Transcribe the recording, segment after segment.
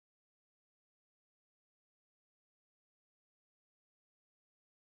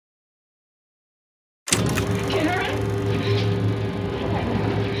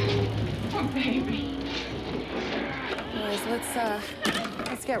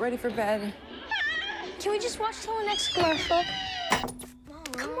get ready for bed. Can we just watch till the next commercial?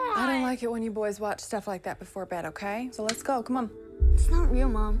 Come on. I don't like it when you boys watch stuff like that before bed, okay? So let's go, come on. It's not real,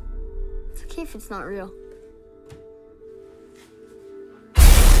 Mom. It's okay if it's not real.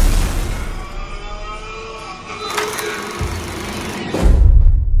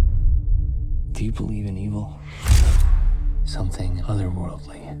 Do you believe in evil? Something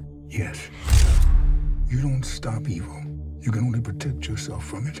otherworldly? Yes. You don't stop evil. You can only protect yourself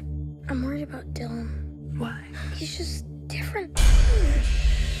from it. I'm worried about Dylan. Why? He's just different.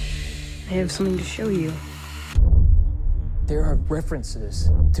 I have something to show you. There are references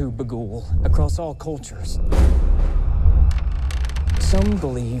to Bagul across all cultures. Some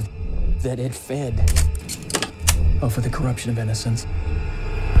believe that it fed off of the corruption of innocence.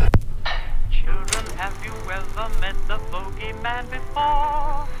 Children, have you ever met the bogeyman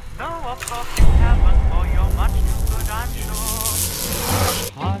before? No, of course you haven't, for you're much too good, I'm sure.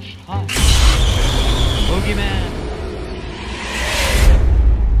 Hush, hush, bogeyman.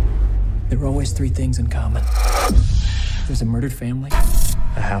 There are always three things in common. There's a murdered family,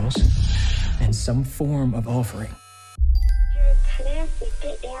 a house, and some form of offering.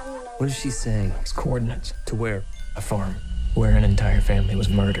 What does she say? It's coordinates to where? A farm where an entire family was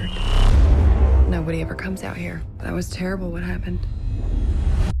murdered. Nobody ever comes out here. That was terrible what happened.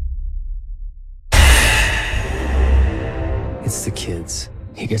 It's the kids.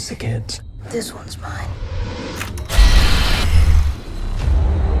 He gets the kids. This one's mine.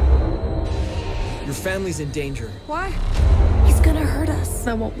 Your family's in danger. Why? He's gonna hurt us.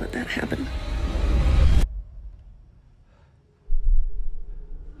 I won't let that happen.